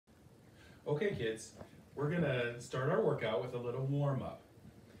Okay, kids, we're gonna start our workout with a little warm-up.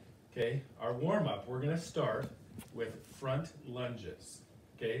 Okay, our warm-up, we're gonna start with front lunges.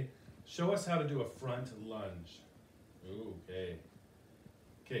 Okay, show us how to do a front lunge. Ooh, okay.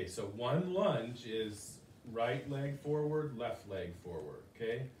 Okay, so one lunge is right leg forward, left leg forward.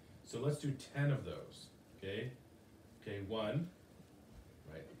 Okay, so let's do 10 of those. Okay, okay, one,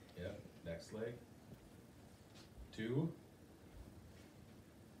 right, yep, next leg, two,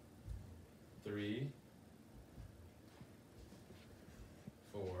 three,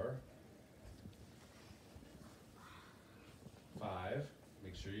 four, five.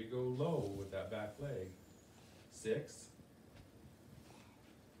 Make sure you go low with that back leg. 6,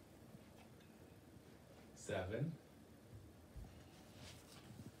 7,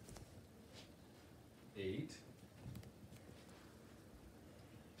 8,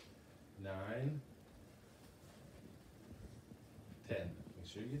 9, 10. Make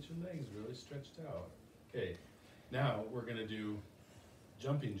sure you get your legs really stretched out. Okay, now we're gonna do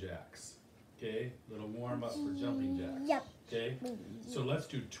jumping jacks. Okay, little warm up for jumping jacks. Yep. Okay, so let's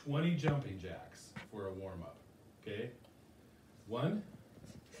do 20 jumping jacks for a warm up. Okay, 1,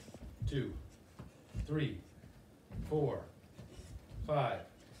 2, 3, 4, 5,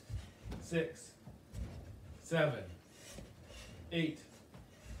 6, 7, 8,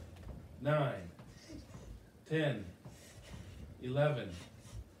 9, 10, 11,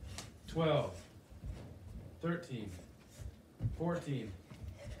 12, 13, 14,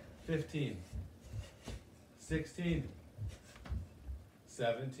 15, 16,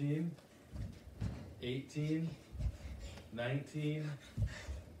 17, 18, 19,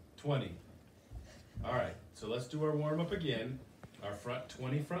 20. All right, so let's do our warm up again. Our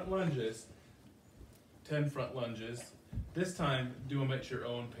 20 front lunges, 10 front lunges. This time, do them at your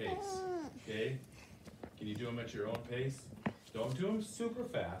own pace, okay? Can you do them at your own pace? Don't do them super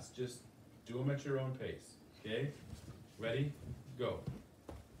fast, just do them at your own pace, okay? Ready? Go.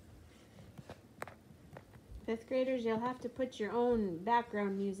 Fifth graders, you'll have to put your own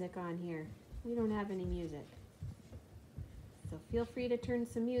background music on here. We don't have any music. So feel free to turn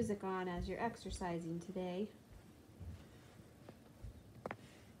some music on as you're exercising today.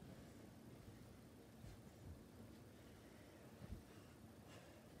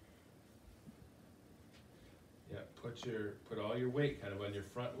 Yeah, put all your weight kind of on your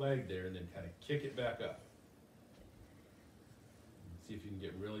front leg there and then kind of kick it back up. See if you can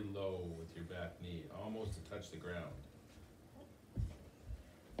get really low with your back knee, almost to touch the ground.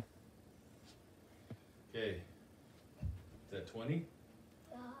 Okay, is that 20?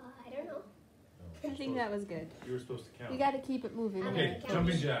 I don't know. No, I think that was good. you were supposed to count. You got to keep it moving. Okay, count.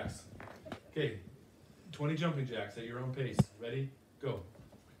 jumping jacks. Okay, 20 jumping jacks at your own pace. Ready? Go.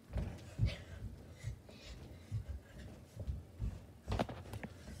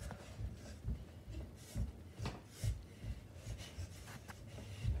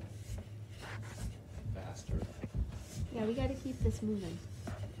 Faster. Yeah, we got to keep this moving.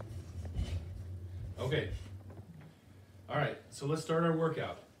 Okay. All right, so let's start our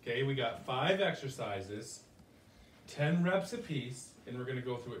workout. Okay, we got 5 exercises, 10 reps apiece, and we're gonna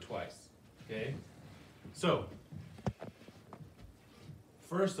go through it twice. Okay? So,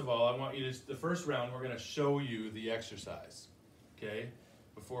 first of all, I want you to, the first round, we're gonna show you the exercise. Okay?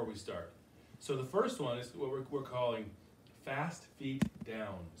 Before we start. So the first one is what we're calling fast feet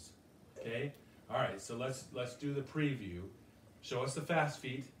downs. Okay? All right, so let's do the preview. Show us the fast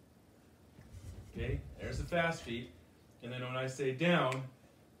feet. Okay, there's the fast feet. And then when I say down,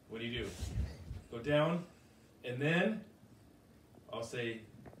 what do? Go down, and then I'll say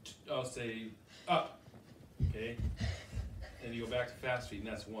up. Okay? And you go back to fast feet, and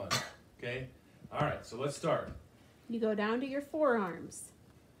that's 1. Okay? All right, so let's start. You go down to your forearms.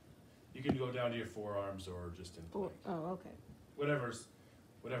 You can go down to your forearms or just in plank. Oh, okay. Whatever's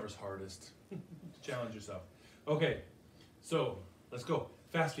hardest. Challenge yourself. Okay, so let's go.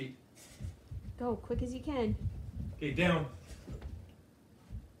 Fast feet. Go quick as you can. Okay, down.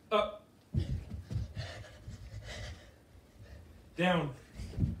 Up. Down.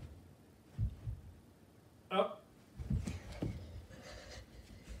 Up.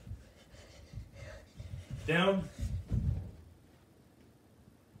 Down.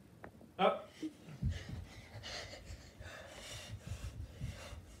 Up.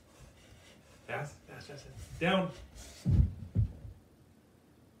 Fast, fast, fast, fast. Down.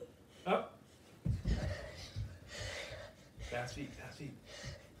 Up. Fast feet, fast feet.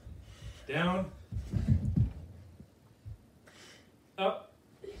 Down. Up.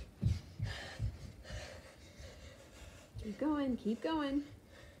 Keep going, keep going.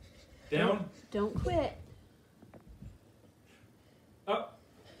 Down. Don't quit. Up.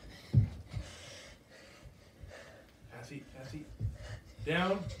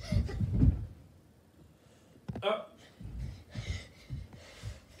 down, up,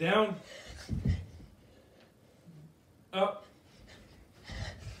 down, up,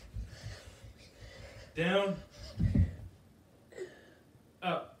 down,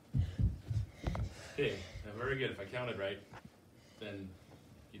 up. Okay, now very good. If I counted right, then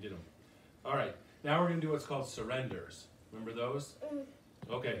you did them. All right, now we're gonna do what's called surrenders. Remember those?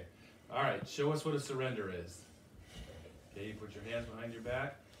 Okay, all right, show us what a surrender is. Okay, you put your hands behind your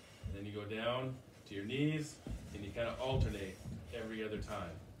back, and then you go down to your knees, and you kind of alternate every other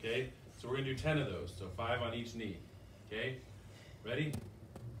time, okay? So we're gonna do 10 of those, so 5 on each knee, okay? Ready?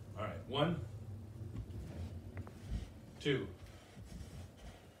 All right, 1, 2,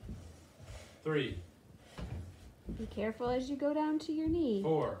 3, Be careful as you go down to your knee.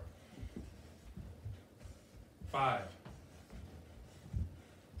 4, 5,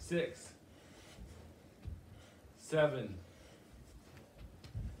 6, 7,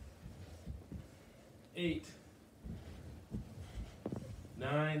 8,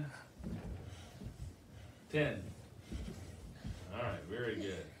 9, 10. All right, very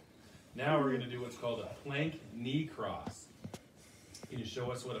good. Now we're going to do what's called a plank knee cross. Can you show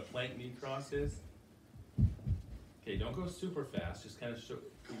us what a plank knee cross is? Okay, don't go super fast. Just kind of show.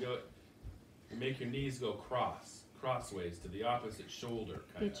 You make your knees go crossways to the opposite shoulder.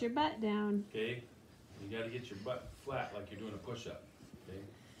 Get your butt down. Okay, you got to get your butt flat like you're doing a push-up. Okay,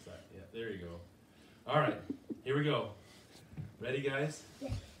 so, yeah, there you go. All right, here we go. Ready, guys? Yeah.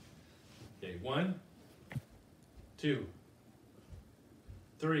 Okay, 1, 2,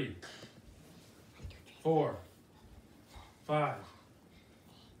 3, 4, 5,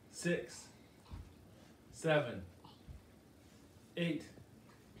 6, 7, 8,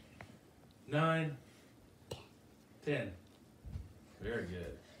 9, 10. Very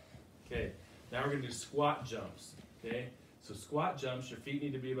good. Okay, now we're going to do squat jumps. Okay, so squat jumps, your feet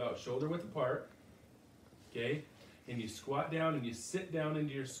need to be about shoulder width apart. Okay, and you squat down and you sit down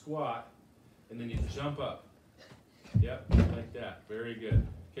into your squat, and then you jump up. Yep, like that. Very good.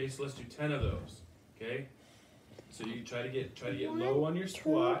 Okay, so let's do 10 of those. Okay, so you try to get low on your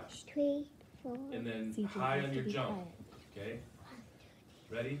squat, 2, 3, 4. and then CJ high has on to your be jump. quiet. Okay,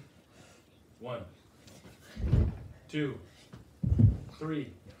 ready? 1, 2,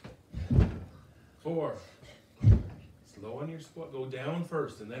 3, 4. Slow on your squat. Go down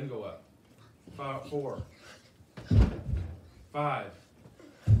first and then go up. 4, 5,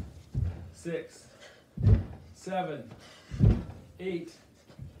 6, 7, 8,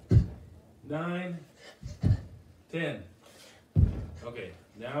 9, 10. Okay,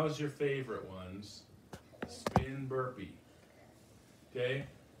 now is your favorite ones. Spin burpee. Okay?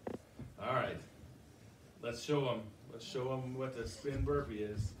 All right. Let's show them. Let's show them what the spin burpee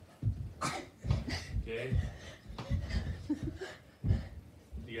is. Okay?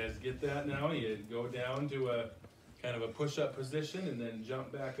 You guys get that now? You go down to a kind of a push-up position and then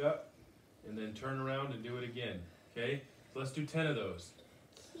jump back up and then turn around and do it again. Okay? So let's do 10 of those.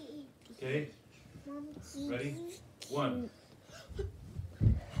 Okay? Ready? 1,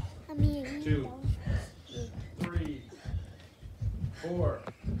 2, 3, 4,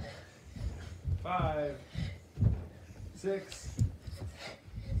 5, 6,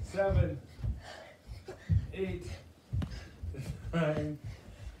 7, 8, 9,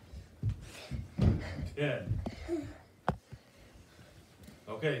 10.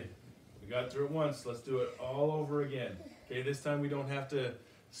 Okay, we got through it once. Let's do it all over again. Okay, this time we don't have to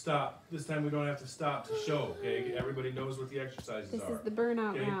stop. This time we don't have to stop to show. Okay, everybody knows what the exercises This are. is the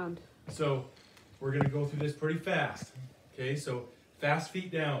burnout Okay. round. So we're gonna go through this pretty fast. Okay, so fast feet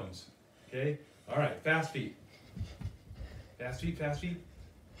downs. Okay, all right, fast feet. Fast feet,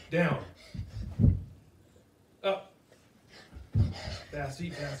 down. Up. Fast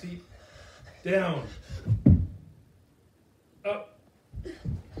feet, down. Up.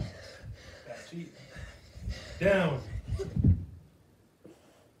 Fast feet, down.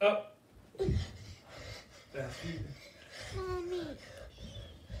 Up. Fast feet, Mommy,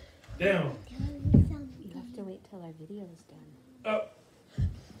 down. tell me something. You have to wait till our video is done. Up.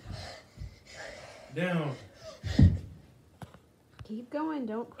 Down. Keep going.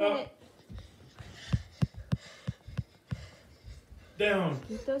 Don't quit. Up. Down.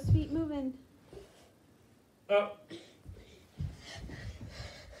 Keep those feet moving. Up.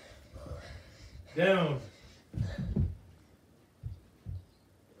 Down.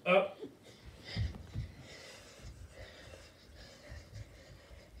 Up.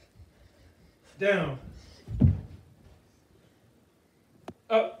 Down.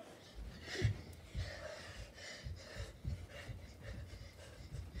 Up.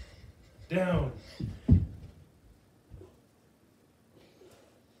 Down.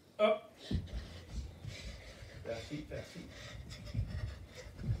 feet, fast feet.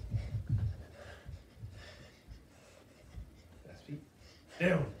 Fast feet.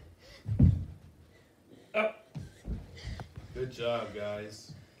 Down. Up. Good job,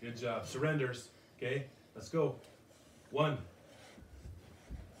 guys. Good job. Surrenders. Okay, let's go. 1,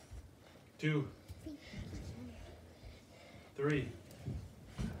 2, 3,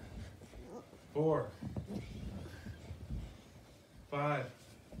 4, 5,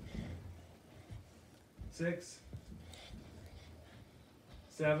 6,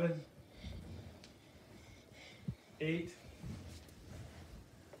 7, 8,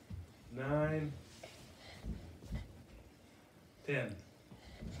 9, 10.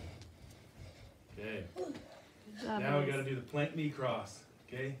 Okay. Good job, Now we boys. got to do the plank knee cross.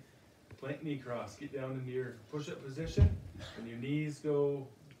 Okay? Plank knee cross. Get down into your push-up position, and your knees go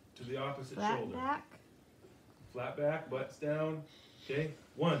to the opposite Flat shoulder. back. Flat back, butts down. Okay?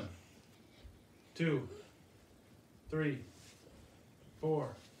 1, 2, 3, 4,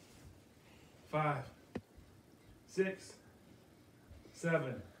 5, 6,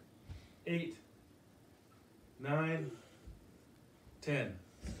 7, 8, 9, 10.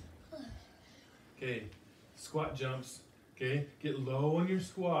 Okay, squat jumps. Okay, get low on your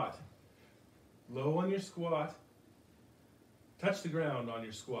squat. Low on your squat. Touch the ground on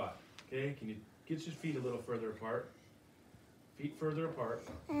your squat. Okay, can you get your feet a little further apart? Feet further apart.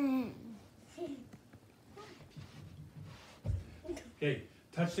 Okay,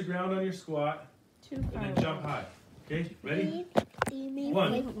 touch the ground on your squat Too and far. then jump high. Okay, ready? I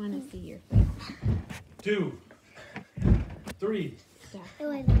 1, don't want to see your face. 2, 3, Stack.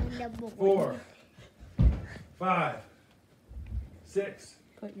 4, 5, 6,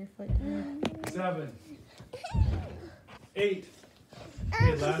 Put your foot down. 7, 8.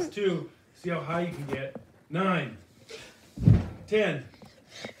 Okay, last 2. See how high you can get. 9, 10.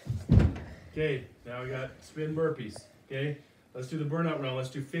 Okay, now we got spin burpees. Okay, let's do the burnout round. Let's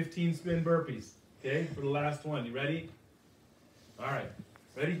do 15 spin burpees. Okay, for the last one. You ready? All right.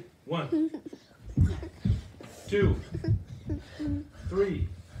 Ready? 1, 2, 3,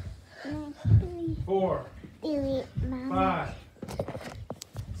 4, 5,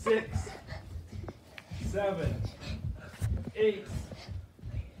 6, 7, 8,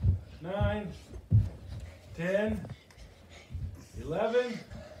 9, 10, 11,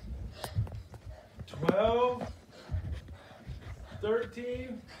 12,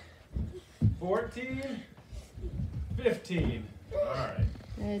 13, 14, 15. All right.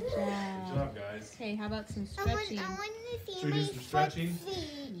 Good Good job. job, guys. Okay, how about some I want stretching? to see Should we do my some foot stretching?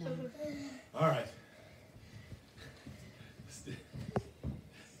 feet. No. All right.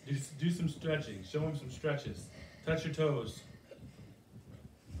 Do some stretching. Show them some stretches. Touch your toes.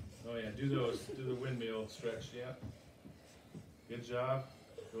 Oh yeah, do those. Do the windmill stretch. Yeah. Good job.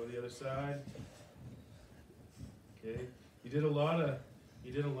 Go to the other side. Okay. You did a lot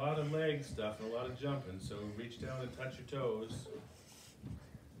of leg stuff and a lot of jumping. So reach down and touch your toes.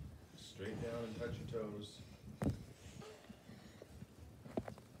 Straight down and touch your toes.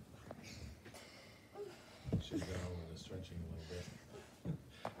 Should have gone over the stretching a little bit.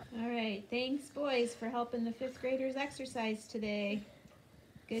 All right, thanks, boys, for helping the 5th graders exercise today.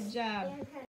 Good job. Yeah.